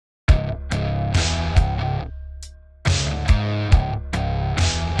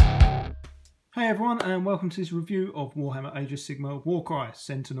Hey everyone, and welcome to this review of Warhammer Age of Sigmar Warcry,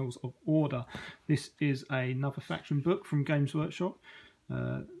 Sentinels of Order. This is another faction book from Games Workshop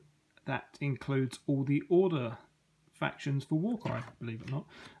that includes all the Order factions for Warcry, believe it or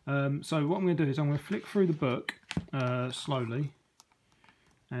not. So what I'm going to do is I'm going to flick through the book slowly,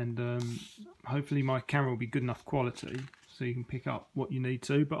 and hopefully my camera will be good enough quality so you can pick up what you need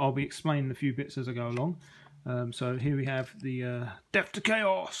to, but I'll be explaining a few bits as I go along. So here we have the Death to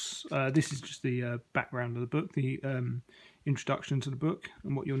Chaos. This is just the background of the book, the introduction to the book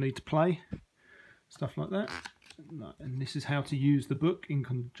and what you'll need to play, stuff like that. And this is how to use the book in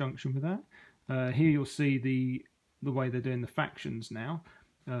conjunction with that. Here you'll see the way they're doing the factions now.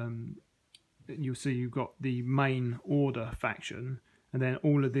 You'll see you've got the main Order faction, and then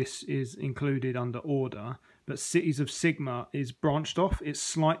all of this is included under Order, but Cities of Sigmar is branched off. It's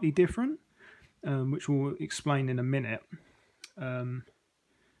slightly different. Which we'll explain in a minute.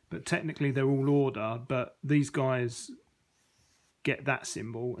 But technically they're all Order, but these guys get that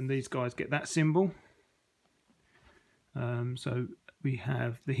symbol and these guys get that symbol. So we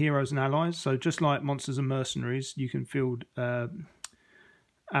have the heroes and allies. So just like monsters and mercenaries, you can field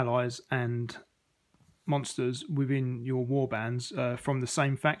allies and monsters within your warbands from the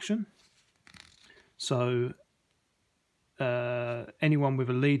same faction. So anyone with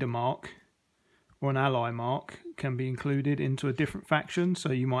a leader mark or an ally mark can be included into a different faction.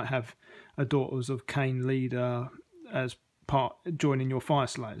 So you might have a Daughters of Cain leader as part joining your Fire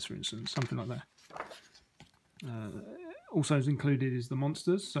Slayers, for instance, something like that. Also is included is the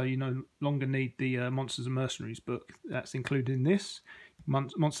monsters, so you no longer need the Monsters and Mercenaries book. That's included in this.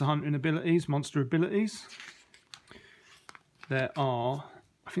 Monster hunting abilities, monster abilities. There are,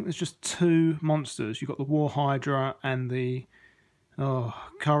 I think there's just 2 monsters. You've got the War Hydra and the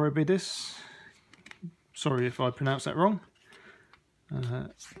Carabidis. Sorry if I pronounced that wrong,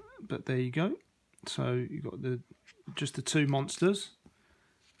 but there you go. So you've got just the 2 monsters.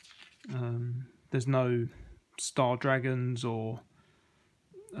 There's no Star Dragons or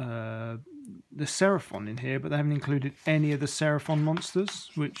the Seraphon in here, but they haven't included any of the Seraphon monsters,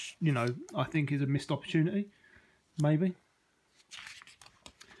 which, you know, I think is a missed opportunity, maybe.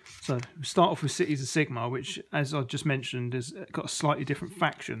 So we start off with Cities of Sigmar, which, as I just mentioned, has got a slightly different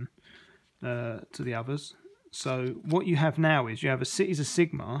faction to the others. So what you have now is you have a Cities of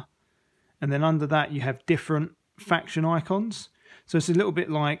Sigmar, and then under that you have different faction icons. So it's a little bit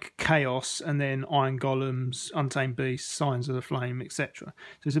like Chaos, and then Iron Golems, Untamed Beasts, Signs of the Flame, etc.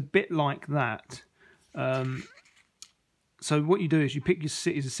 So it's a bit like that. So what you do is you pick your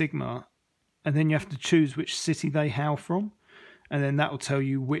Cities of Sigmar, and then you have to choose which city they hail from, and then that will tell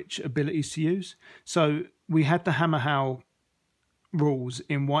you which abilities to use. So we had the Hammer Howl rules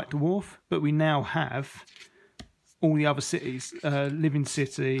in White Dwarf, but we now have all the other cities, Living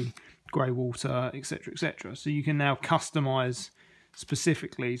City, Greywater, etc., etc. So you can now customize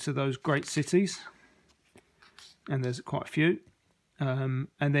specifically to those great cities, and there's quite a few. And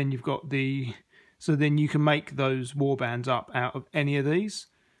then you've got so then you can make those warbands up out of any of these.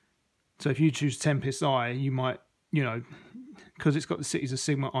 So if you choose Tempest Eye, you might, you know, because it's got the Cities of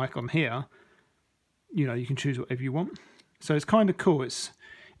Sigmar icon here, you know, you can choose whatever you want. So it's kind of cool. It's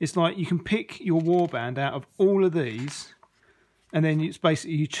like you can pick your warband out of all of these, and then it's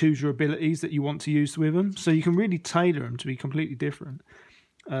basically you choose your abilities that you want to use with them. So you can really tailor them to be completely different.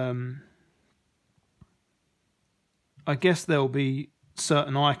 I guess there'll be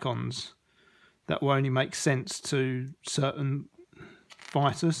certain icons that will only make sense to certain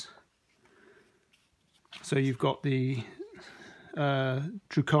fighters. So you've got the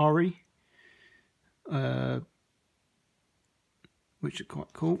Drukhari, which are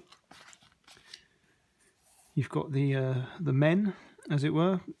quite cool. You've got the men, as it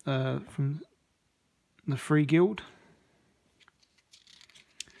were, from the Free Guild.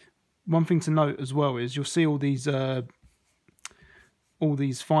 One thing to note as well is you'll see all these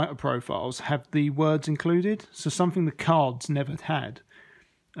fighter profiles have the words included. So something the cards never had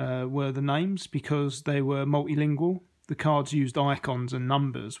were the names, because they were multilingual. The cards used icons and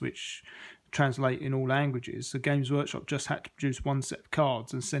numbers, which translate in all languages. So Games Workshop just had to produce one set of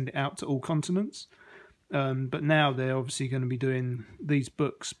cards and send it out to all continents. But now they're obviously going to be doing these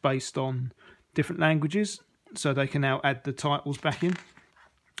books based on different languages, so they can now add the titles back in,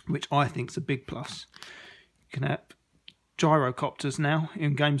 which I think is a big plus. You can have gyrocopters now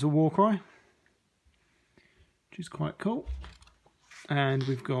in Games of Warcry, which is quite cool. And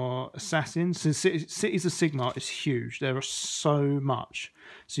we've got assassins. So Cities of Sigmar is huge. There are so much.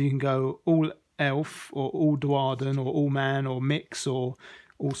 So you can go all elf, or all Dwarden, or all man, or mix, or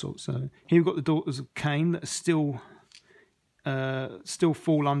all sorts. So here we've got the Daughters of Cain that are still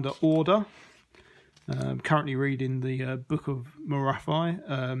fall under Order. Currently reading the Book of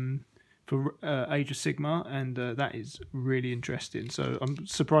Marathi for Age of Sigmar, and that is really interesting. So I'm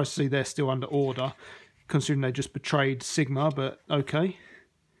surprised to see they're still under order, considering they just betrayed Sigmar, but okay.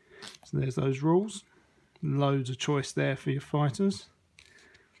 So there's those rules. Loads of choice there for your fighters.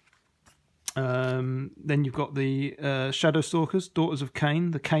 Then you've got the Shadowstalkers, Daughters of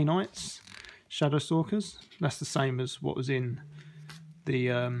Cain, the Cainites, Shadowstalkers. That's the same as what was in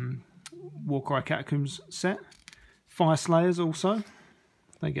the Warcry Catacombs set. Fire Slayers also.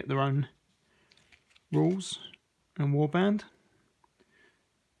 They get their own rules and warband.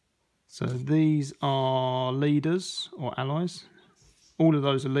 So these are leaders or allies. All of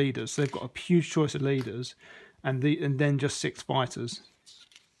those are leaders. So they've got a huge choice of leaders, and then just 6 fighters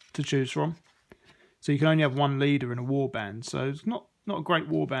to choose from. So you can only have one leader in a warband. So it's not a great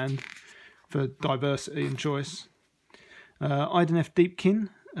warband for diversity and choice. Idenef Deepkin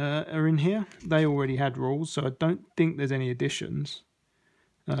are in here. They already had rules, so I don't think there's any additions.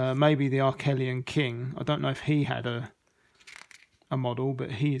 Maybe the Arkelian King. I don't know if he had a model,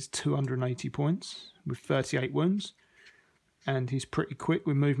 but he is 280 points with 38 wounds. And he's pretty quick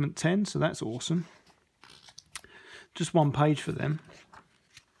with movement 10, so that's awesome. Just one page for them.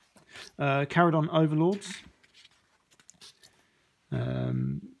 Caradon Overlords.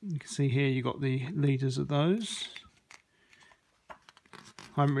 You can see here you got the leaders of those.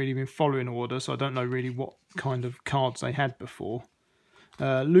 I haven't really been following order, so I don't know really what kind of cards they had before.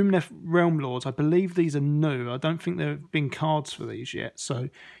 Lumineth Realm Lords, I believe these are new. I don't think there have been cards for these yet, so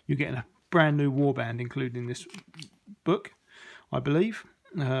you're getting a brand new warband included in this book, I believe.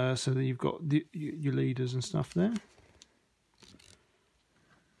 So that you've got your leaders and stuff there.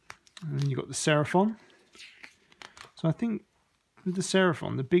 And then you've got the Seraphon. So I think with the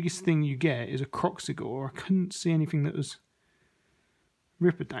Seraphon, the biggest thing you get is a Croxigor. I couldn't see anything that was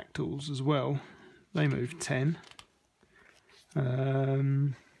Ripidactyls as well. They move 10.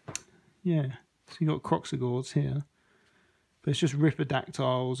 Yeah, so you got Croxigors here. But it's just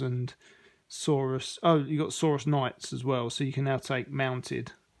Ripidactyls and Saurus. Oh, you got Saurus Knights as well, so you can now take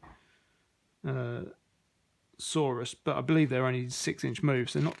mounted Saurus, but I believe they're only 6-inch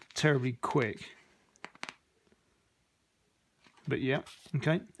moves. They're not terribly quick. But yeah,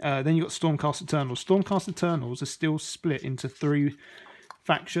 okay. Then you got Stormcast Eternals. Stormcast Eternals are still split into 3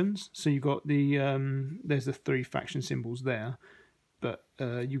 factions. So you've got the there's the 3 faction symbols there, but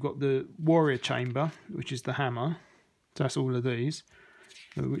you've got the Warrior Chamber, which is the hammer. So that's all of these,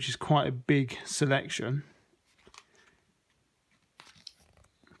 which is quite a big selection.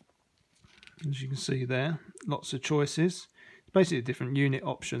 As you can see there, lots of choices. It's basically different unit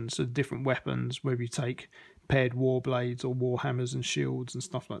options, so different weapons, whether you take paired war blades or war hammers and shields and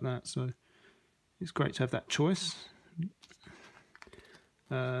stuff like that. So it's great to have that choice.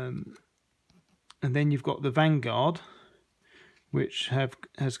 And then you've got the Vanguard, which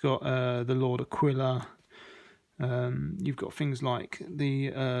has got the Lord Aquila. You've got things like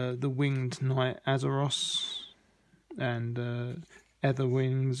the Winged Knight Azeros and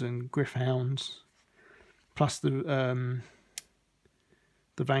Etherwings and Gryph-hounds, plus the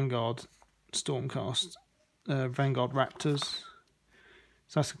Vanguard Stormcast, Vanguard Raptors.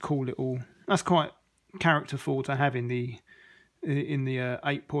 So that's a cool little. That's quite characterful to have in the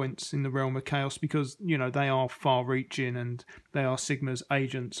 8 points in the Realm of Chaos, because you know they are far-reaching and they are Sigmar's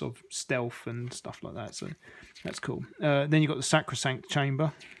agents of stealth and stuff like that. So that's cool. Then you've got the Sacrosanct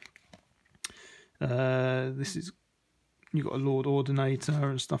Chamber. This is. You've got a Lord Ordinator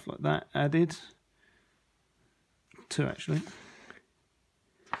and stuff like that added. 2 actually.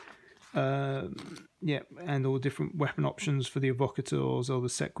 Yeah, and all different weapon options for the Evocators or the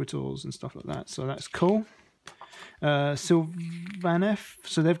Sequitors and stuff like that. So that's cool. Sylvaneth.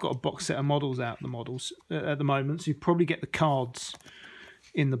 So they've got a box set of models out, the models at the moment. So you probably get the cards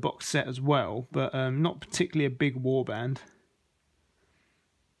in the box set as well, but not particularly a big warband.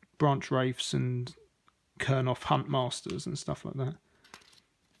 Branch Wraiths and Kurnoth Huntmasters and stuff like that.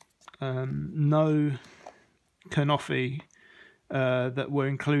 No Kurnothi that were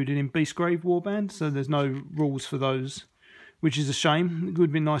included in Beastgrave Warband, so there's no rules for those, which is a shame. It would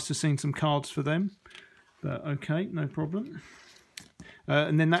have been nice to have seen some cards for them, but okay, no problem.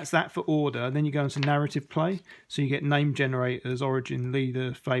 And then that's that for order. Then you go into narrative play, so you get name generators, origin,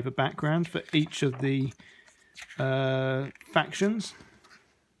 leader, favour, background for each of the factions.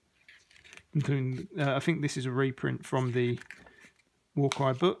 Including, I think this is a reprint from the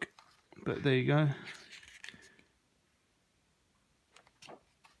Warcry book, but there you go.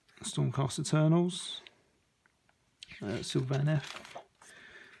 Stormcast Eternals, Sylvaneth.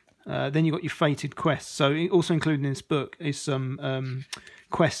 Then you've got your Fated quests. So also included in this book is some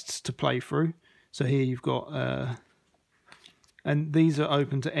quests to play through. So here you've got, and these are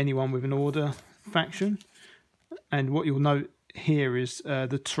open to anyone with an order faction. And what you'll note here is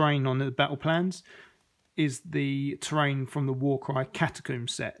the terrain on the battle plans is the terrain from the Warcry Catacomb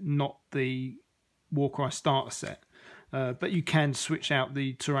set, not the Warcry starter set. But you can switch out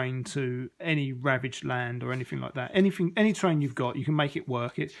the terrain to any ravaged land or anything like that. Any terrain you've got, you can make it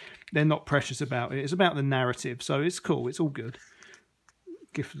work. They're not precious about it. It's about the narrative, so it's cool. It's all good.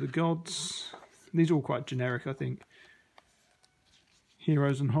 Gift of the Gods. These are all quite generic, I think.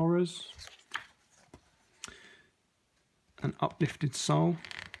 Heroes and Horrors. An Uplifted Soul.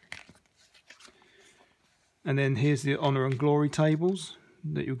 And then here's the Honour and Glory tables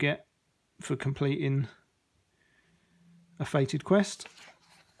that you'll get for completing a fated quest.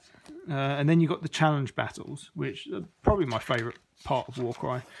 And then you've got the challenge battles, which are probably my favourite part of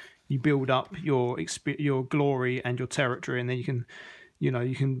Warcry. You build up your glory and your territory, and then you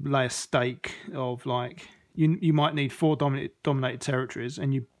can lay a stake of, like, you might need 4 dominated territories,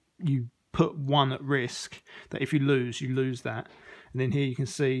 and you put one at risk that if you lose that. And then here you can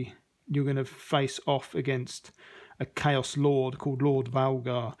see you're going to face off against a Chaos Lord called Lord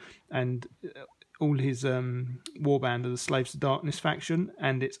Valgar, and all his warband of the Slaves to Darkness faction,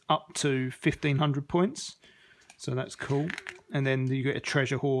 and it's up to 1500 points, so that's cool. And then you get a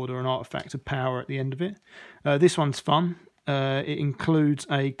treasure hoard or an artifact of power at the end of it. This one's fun. It includes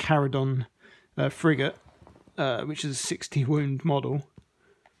a Caradon frigate, which is a 60 wound model.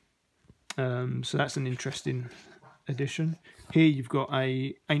 So that's an interesting addition. Here you've got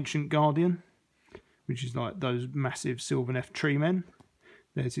a Ancient Guardian, which is like those massive Sylvaneth tree men.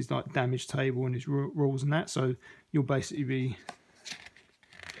 There's his like damage table and his rules and that. So you'll basically be,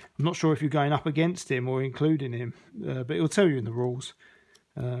 I'm not sure if you're going up against him or including him, but it'll tell you in the rules.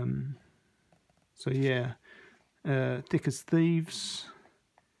 So yeah, Thick as Thieves.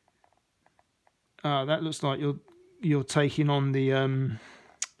 That looks like you're taking on the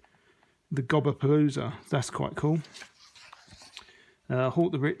Gobberpalooza. That's quite cool.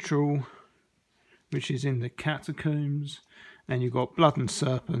 Halt the Ritual, which is in the Catacombs. And you've got Blood and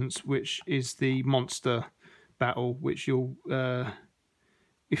Serpents, which is the monster battle, which you'll,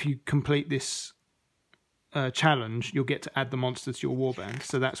 if you complete this challenge, you'll get to add the monster to your warband.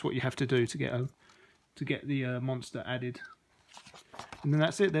 So that's what you have to do to get the monster added. And then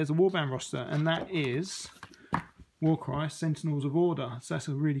that's it. There's a warband roster, and that is Warcry Sentinels of Order. So that's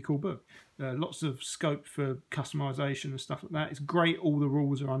a really cool book. Lots of scope for customization and stuff like that. It's great all the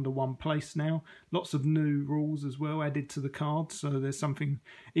rules are under one place now. Lots of new rules as well added to the cards. So there's something,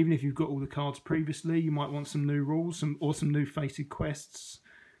 even if you've got all the cards previously, you might want some new rules, some new fated quests,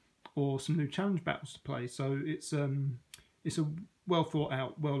 or some new challenge battles to play. So it's a well thought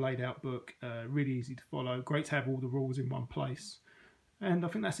out, well laid out book. Really easy to follow. Great to have all the rules in one place. And I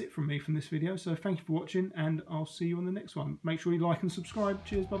think that's it from me from this video. So thank you for watching, and I'll see you on the next one. Make sure you like and subscribe.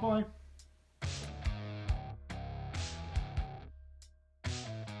 Cheers, bye bye.